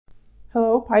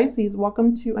Hello, Pisces.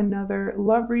 Welcome to another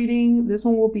love reading. This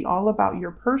one will be all about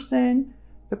your person,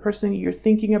 the person you're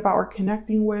thinking about or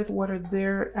connecting with. What are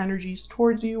their energies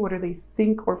towards you? What do they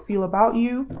think or feel about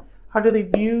you? How do they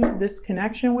view this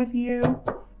connection with you?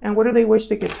 And what do they wish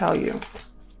they could tell you?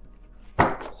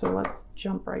 So let's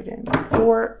jump right in.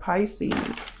 For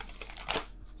Pisces,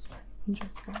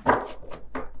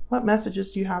 what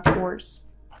messages do you have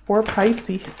for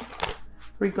Pisces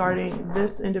regarding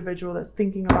this individual that's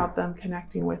thinking about them,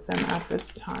 connecting with them at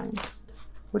this time?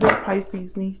 What does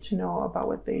Pisces need to know about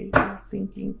what they are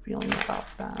thinking, feeling about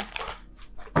that?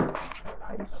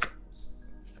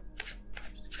 Pisces.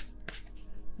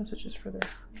 Messages for their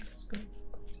horoscope.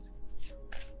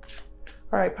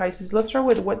 All right, Pisces, let's start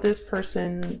with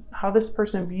how this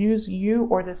person views you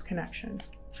or this connection.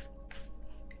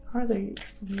 How are they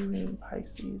viewing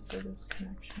Pisces or this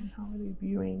connection? How are they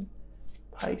viewing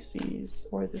Pisces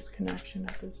or this connection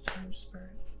at this time, Spirit?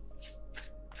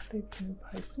 They view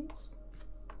Pisces.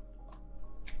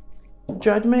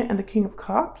 Judgment and the King of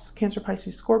Cups. Cancer,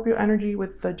 Pisces, Scorpio energy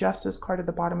with the Justice card at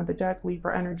the bottom of the deck.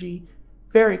 Libra energy.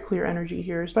 Very clear energy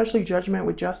here, especially Judgment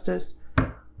with Justice.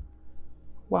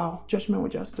 Wow, Judgment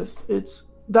with Justice.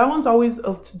 That one's always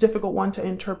a difficult one to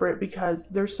interpret because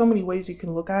there's so many ways you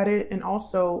can look at it. And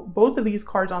also, both of these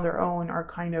cards on their own are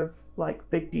kind of like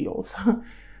big deals.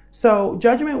 So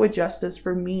Judgment with Justice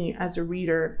for me as a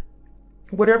reader,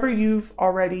 whatever you've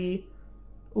already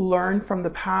learned from the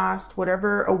past,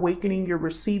 whatever awakening you're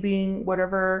receiving,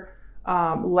 whatever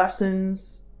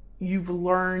lessons you've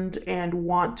learned and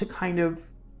want to kind of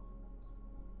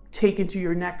take into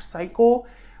your next cycle,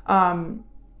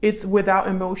 it's without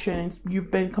emotion.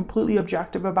 You've been completely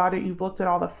objective about it. You've looked at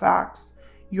all the facts.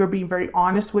 You're being very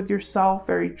honest with yourself,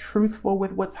 very truthful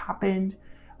with what's happened.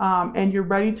 And you're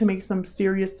ready to make some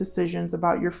serious decisions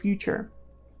about your future.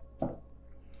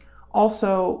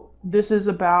 Also, this is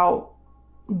about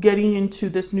getting into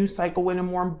this new cycle in a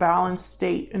more balanced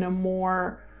state, in a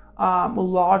more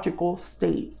logical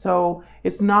state. So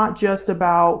it's not just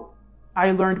about,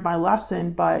 I learned my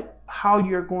lesson, but how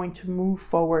you're going to move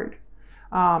forward.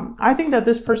 I think that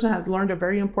this person has learned a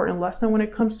very important lesson when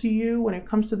it comes to you, when it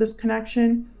comes to this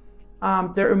connection.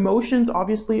 Their emotions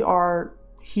obviously are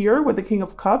here with the King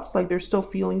of Cups, like there's still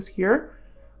feelings here.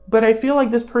 But I feel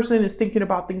like this person is thinking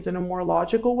about things in a more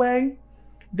logical way.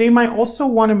 They might also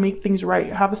want to make things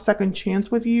right, have a second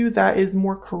chance with you that is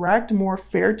more correct, more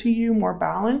fair to you, more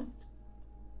balanced.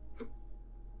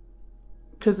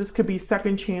 Because this could be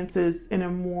second chances in a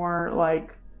more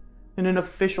like, in an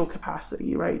official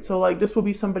capacity, right? So like this will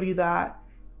be somebody that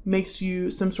makes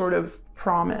you some sort of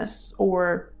promise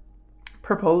or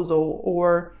proposal,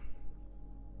 or,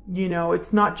 you know,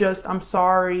 it's not just I'm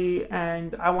sorry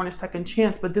and I want a second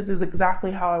chance, but this is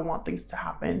exactly how I want things to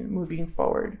happen moving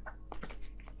forward.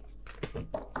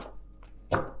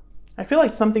 I feel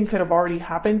like something could have already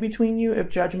happened between you if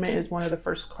Judgment is one of the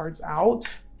first cards out.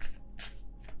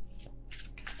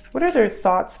 What are their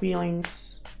thoughts,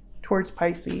 feelings towards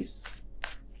Pisces?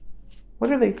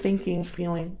 What are they thinking,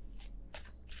 feeling?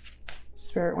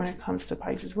 Spirit, when it comes to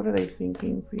Pisces, what are they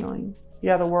thinking, feeling?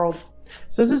 Yeah, the World.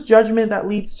 So this is Judgment that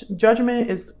leads to, Judgment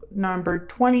is number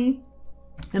 20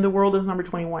 and the World is number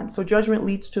 21. So Judgment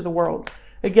leads to the World.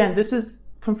 Again, this is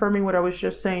confirming what I was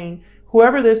just saying.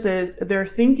 Whoever this is, they're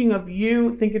thinking of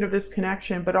you, thinking of this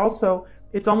connection, but also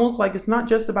it's almost like it's not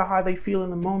just about how they feel in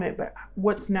the moment, but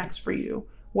what's next for you?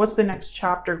 What's the next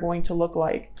chapter going to look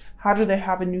like? How do they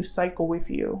have a new cycle with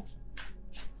you?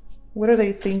 What are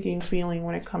they thinking, feeling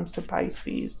when it comes to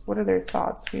Pisces? What are their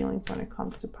thoughts, feelings when it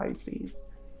comes to Pisces?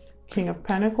 King of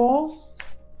Pentacles.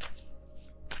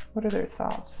 What are their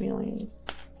thoughts, feelings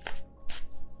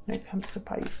when it comes to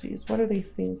Pisces? What are they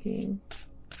thinking?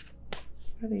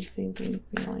 What are they thinking,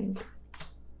 feeling?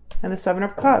 And the Seven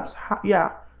of Cups.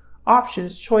 Yeah.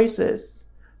 Options, choices.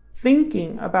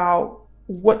 Thinking about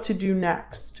what to do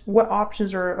next. What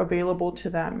options are available to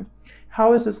them?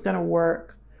 How is this going to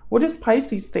work? What does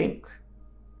Pisces think?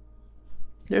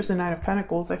 There's the Nine of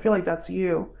Pentacles. I feel like that's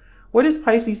you. What is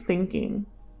Pisces thinking?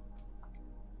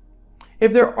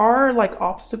 If there are like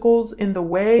obstacles in the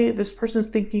way, this person's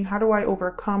thinking, how do I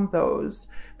overcome those?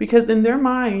 Because in their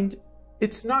mind,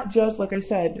 it's not just, like I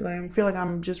said, I feel like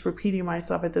I'm just repeating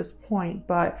myself at this point,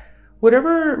 but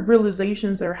whatever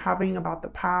realizations they're having about the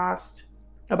past,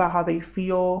 about how they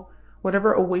feel,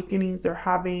 whatever awakenings they're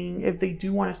having, if they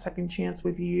do want a second chance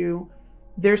with you,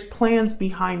 there's plans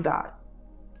behind that,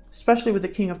 especially with the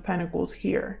King of Pentacles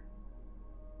here.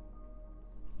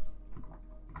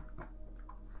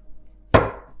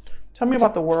 Tell me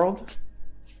about the World.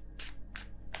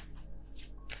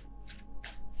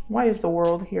 Why is the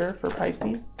World here for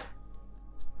Pisces?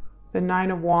 The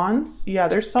Nine of Wands. Yeah,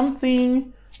 there's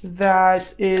something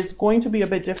that is going to be a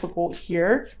bit difficult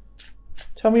here.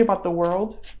 Tell me about the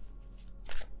World.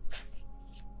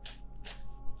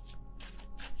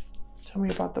 Tell me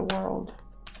about the World.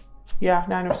 Yeah,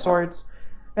 Nine of Swords.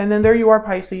 And then there you are,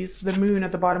 Pisces, the Moon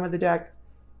at the bottom of the deck.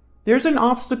 There's an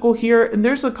obstacle here, and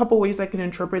there's a couple ways I can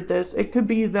interpret this. It could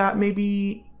be that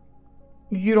maybe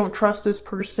you don't trust this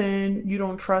person, you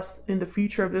don't trust in the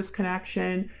future of this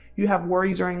connection, you have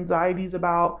worries or anxieties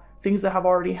about things that have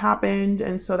already happened,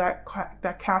 and so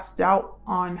that casts doubt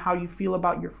on how you feel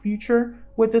about your future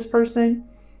with this person.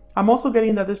 I'm also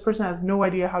getting that this person has no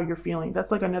idea how you're feeling.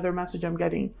 That's like another message I'm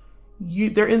getting.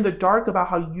 They're in the dark about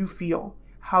how you feel,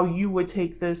 how you would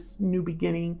take this new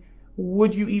beginning.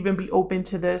 Would you even be open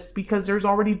to this? Because there's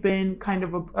already been kind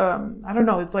of a, I don't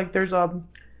know, it's like there's an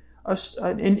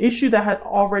issue that had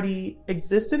already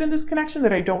existed in this connection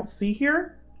that I don't see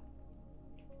here.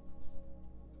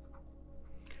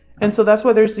 And so that's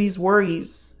why there's these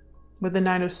worries with the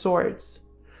Nine of Swords.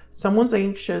 Someone's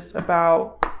anxious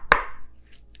about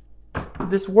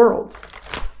this world,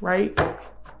 right?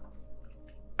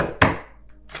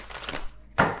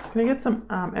 Can I get some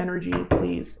energy,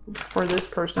 please, for this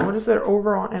person? What is their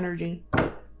overall energy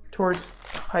towards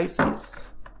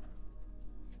Pisces?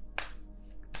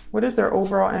 What is their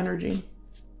overall energy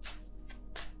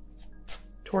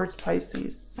towards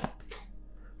Pisces?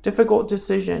 Difficult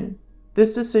decision.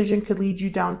 This decision could lead you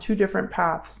down two different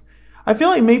paths. I feel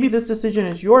like maybe this decision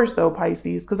is yours, though,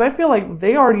 Pisces, because I feel like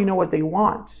they already know what they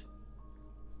want.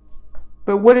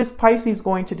 But what is Pisces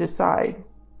going to decide?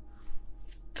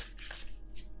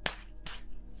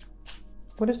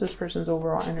 What is this person's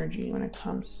overall energy when it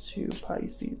comes to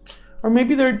Pisces? Or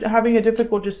maybe they're having a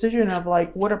difficult decision of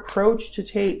like what approach to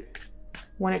take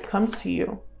when it comes to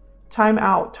you. Time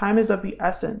out. Time is of the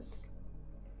essence.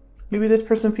 Maybe this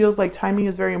person feels like timing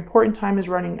is very important. Time is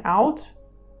running out.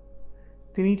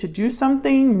 They need to do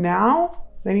something now.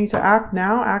 They need to act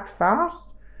now, act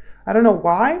fast. I don't know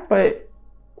why, but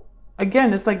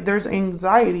again, it's like there's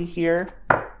anxiety here.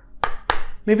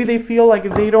 Maybe they feel like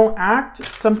if they don't act,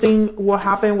 something will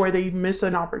happen where they miss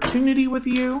an opportunity with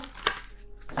you.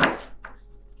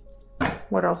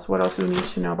 What else? What else do we need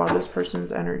to know about this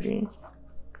person's energy?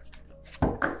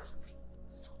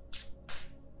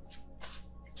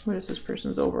 What is this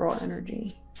person's overall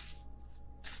energy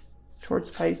towards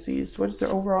Pisces? What is their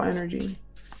overall energy?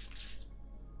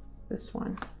 This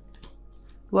one.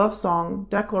 Love song,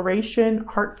 declaration,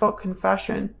 heartfelt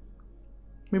confession.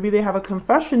 Maybe they have a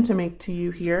confession to make to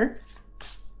you here,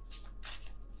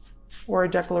 or a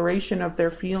declaration of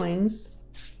their feelings.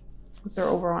 What's their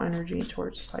overall energy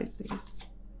towards Pisces?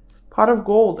 Pot of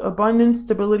gold, abundance,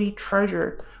 stability,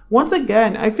 treasure. Once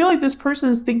again, I feel like this person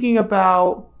is thinking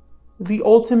about the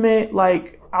ultimate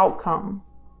like outcome.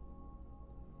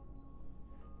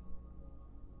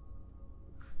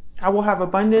 I will have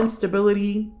abundance,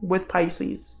 stability with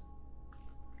Pisces.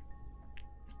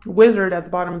 Wizard at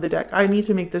the bottom of the deck. I need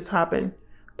to make this happen.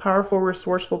 Powerful,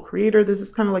 resourceful creator. This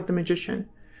is kind of like the Magician.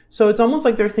 So it's almost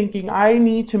like they're thinking, I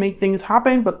need to make things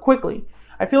happen, but quickly.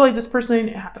 I feel like this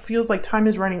person feels like time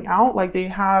is running out. Like they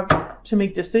have to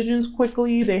make decisions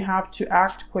quickly. They have to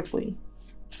act quickly.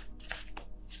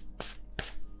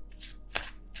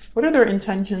 What are their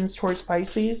intentions towards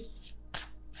Pisces?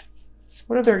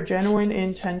 What are their genuine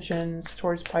intentions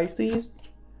towards Pisces?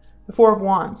 The Four of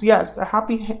Wands. Yes, a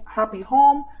happy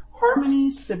home, harmony,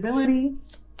 stability,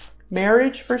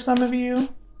 marriage for some of you.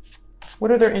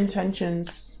 What are their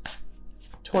intentions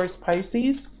towards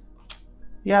Pisces?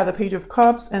 Yeah, the Page of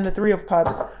Cups and the Three of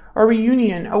Cups. A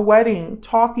reunion, a wedding,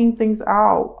 talking things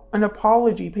out, an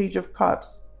apology, Page of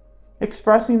Cups,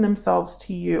 expressing themselves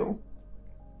to you.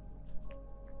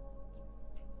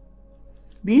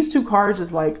 These two cards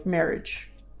is like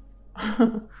marriage.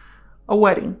 A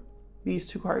wedding. These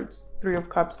two cards. Three of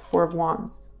Cups, Four of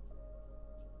Wands.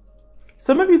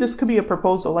 Some of you, this could be a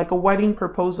proposal, like a wedding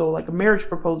proposal, like a marriage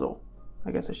proposal. I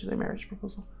guess I should say marriage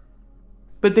proposal.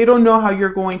 But they don't know how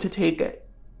you're going to take it.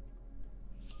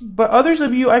 But others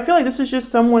of you, I feel like this is just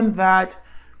someone that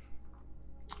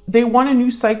they want a new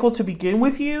cycle to begin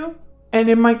with you. And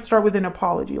it might start with an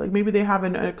apology. Like maybe they have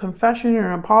a confession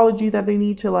or an apology that they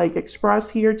need to like express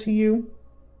here to you.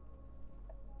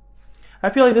 I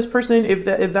feel like this person, if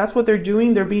that's what they're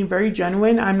doing, they're being very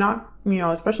genuine. I'm not, you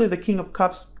know, especially the King of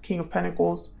Cups, King of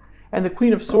Pentacles, and the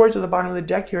Queen of Swords at the bottom of the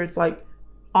deck here. It's like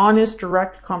honest,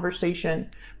 direct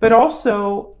conversation. But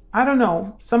also, I don't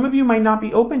know, some of you might not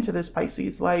be open to this,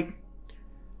 Pisces. Like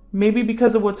maybe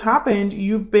because of what's happened,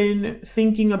 you've been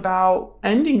thinking about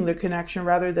ending the connection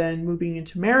rather than moving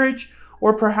into marriage.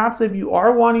 Or perhaps if you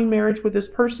are wanting marriage with this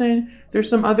person, there's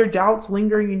some other doubts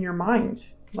lingering in your mind.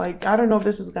 Like, I don't know if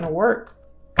this is going to work.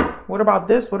 What about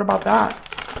this? What about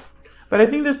that? But I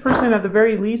think this person at the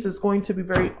very least is going to be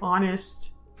very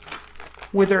honest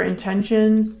with their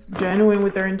intentions, genuine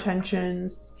with their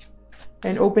intentions,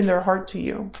 and open their heart to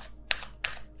you.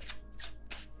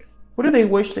 What do they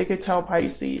wish they could tell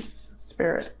Pisces,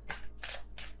 Spirit?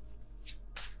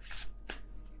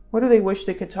 What do they wish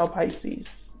they could tell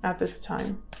Pisces at this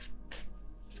time?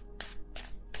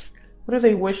 What do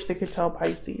they wish they could tell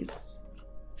Pisces?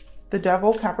 The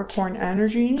Devil, Capricorn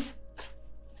energy.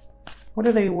 What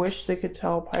do they wish they could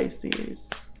tell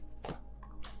Pisces?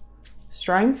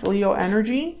 Strength, Leo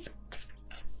energy.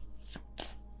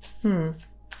 What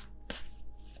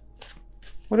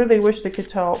do they wish they could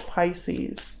tell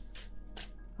Pisces?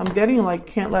 I'm getting like,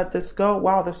 can't let this go.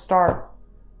 Wow, the Star.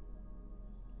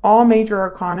 All major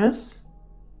arcanas.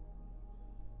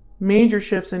 Major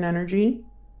shifts in energy.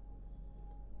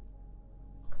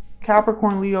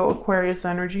 Capricorn, Leo, Aquarius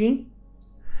energy.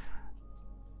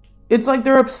 It's like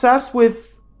they're obsessed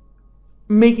with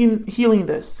healing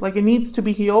this. Like it needs to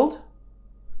be healed.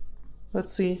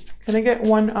 Let's see. Can I get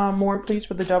one more, please,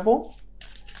 for the Devil?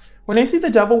 When I see the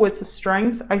Devil with the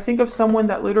Strength, I think of someone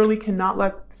that literally cannot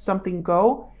let something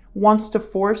go, wants to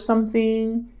force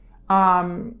something,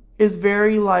 is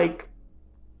very like,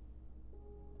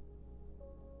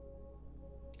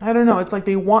 I don't know. It's like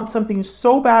they want something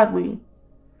so badly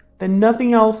that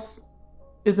nothing else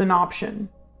is an option.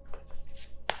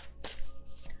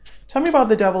 Tell me about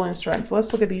the Devil and Strength.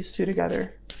 Let's look at these two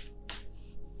together.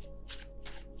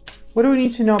 What do we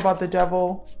need to know about the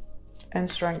Devil and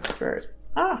Strength, Spirit?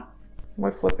 I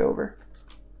might flip it over.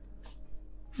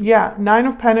 Yeah, 9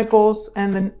 of Pentacles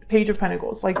and the Page of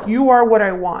Pentacles. Like, you are what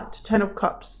I want. 10 of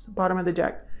Cups, bottom of the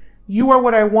deck. You are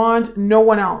what I want, no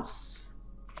one else.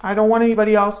 I don't want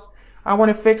anybody else. I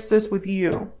want to fix this with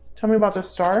you. Tell me about the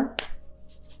Star.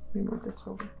 Let me move this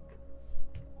over.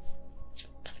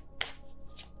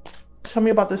 Tell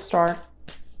me about the Star.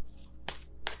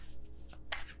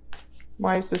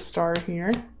 Why is this Star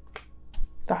here?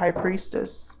 The High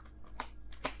Priestess.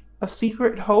 A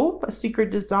secret hope, a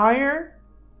secret desire.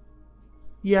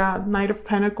 Yeah, Knight of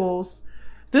Pentacles.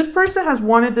 This person has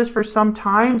wanted this for some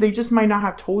time. They just might not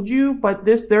have told you, but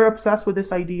they're obsessed with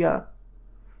this idea.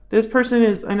 This person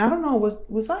is, and I don't know,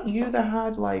 was that you that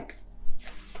had like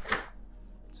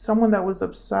someone that was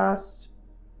obsessed?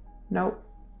 Nope,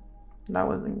 that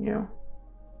wasn't you.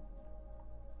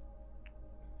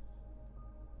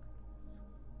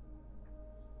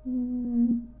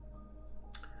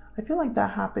 I feel like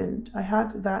that happened. I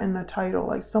had that in the title,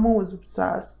 like someone was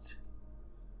obsessed.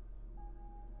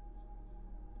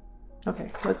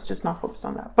 Okay, let's just not focus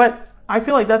on that. But I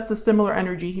feel like that's the similar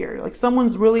energy here. Like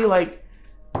someone's really like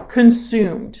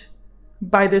consumed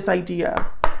by this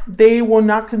idea. They will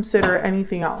not consider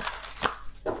anything else.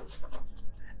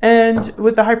 And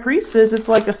with the High Priestess, it's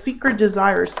like a secret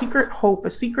desire, a secret hope,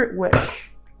 a secret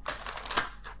wish.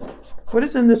 What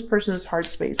is in this person's heart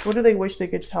space? What do they wish they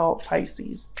could tell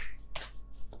Pisces?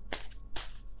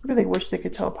 What do they wish they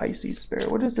could tell Pisces,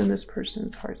 Spirit? What is in this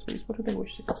person's heart space? What do they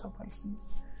wish they could tell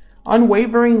Pisces?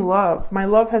 Unwavering love. My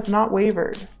love has not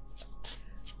wavered.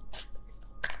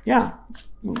 Yeah.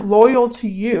 Loyal to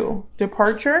you.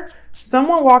 Departure.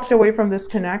 Someone walked away from this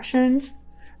connection.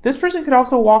 This person could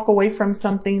also walk away from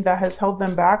something that has held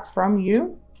them back from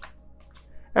you.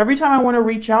 Every time I want to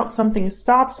reach out, something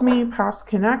stops me. Past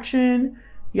connection.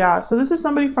 Yeah, so this is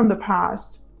somebody from the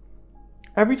past.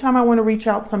 Every time I want to reach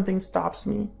out, something stops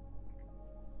me.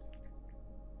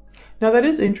 Now that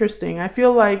is interesting. I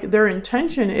feel like their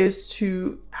intention is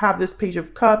to have this Page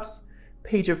of Cups,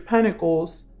 Page of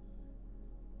Pentacles,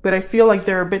 but I feel like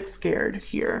they're a bit scared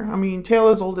here. I mean, tale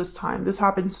as old as time. This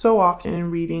happens so often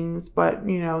in readings, but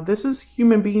you know, this is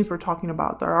human beings we're talking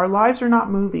about. Our lives are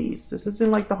not movies. This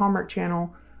isn't like the Hallmark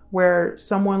Channel where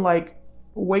someone like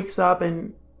wakes up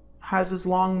and has this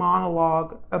long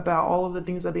monologue about all of the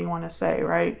things that they want to say,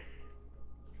 right?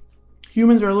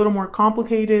 Humans are a little more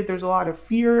complicated. There's a lot of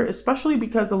fear, especially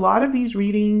because a lot of these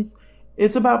readings,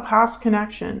 it's about past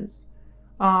connections.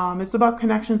 It's about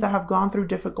connections that have gone through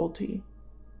difficulty.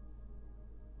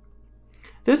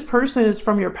 This person is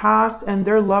from your past and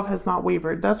their love has not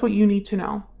wavered. That's what you need to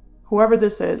know. Whoever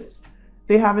this is,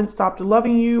 they haven't stopped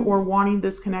loving you or wanting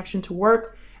this connection to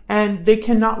work, and they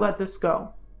cannot let this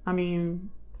go. I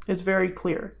mean, it's very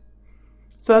clear.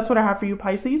 So that's what I have for you,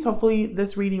 Pisces. Hopefully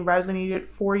this reading resonated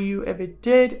for you. If it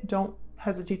did, don't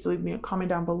hesitate to leave me a comment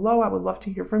down below. I would love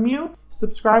to hear from you.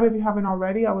 Subscribe if you haven't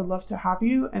already. I would love to have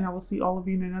you, and I will see all of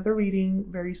you in another reading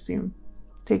very soon.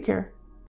 Take care.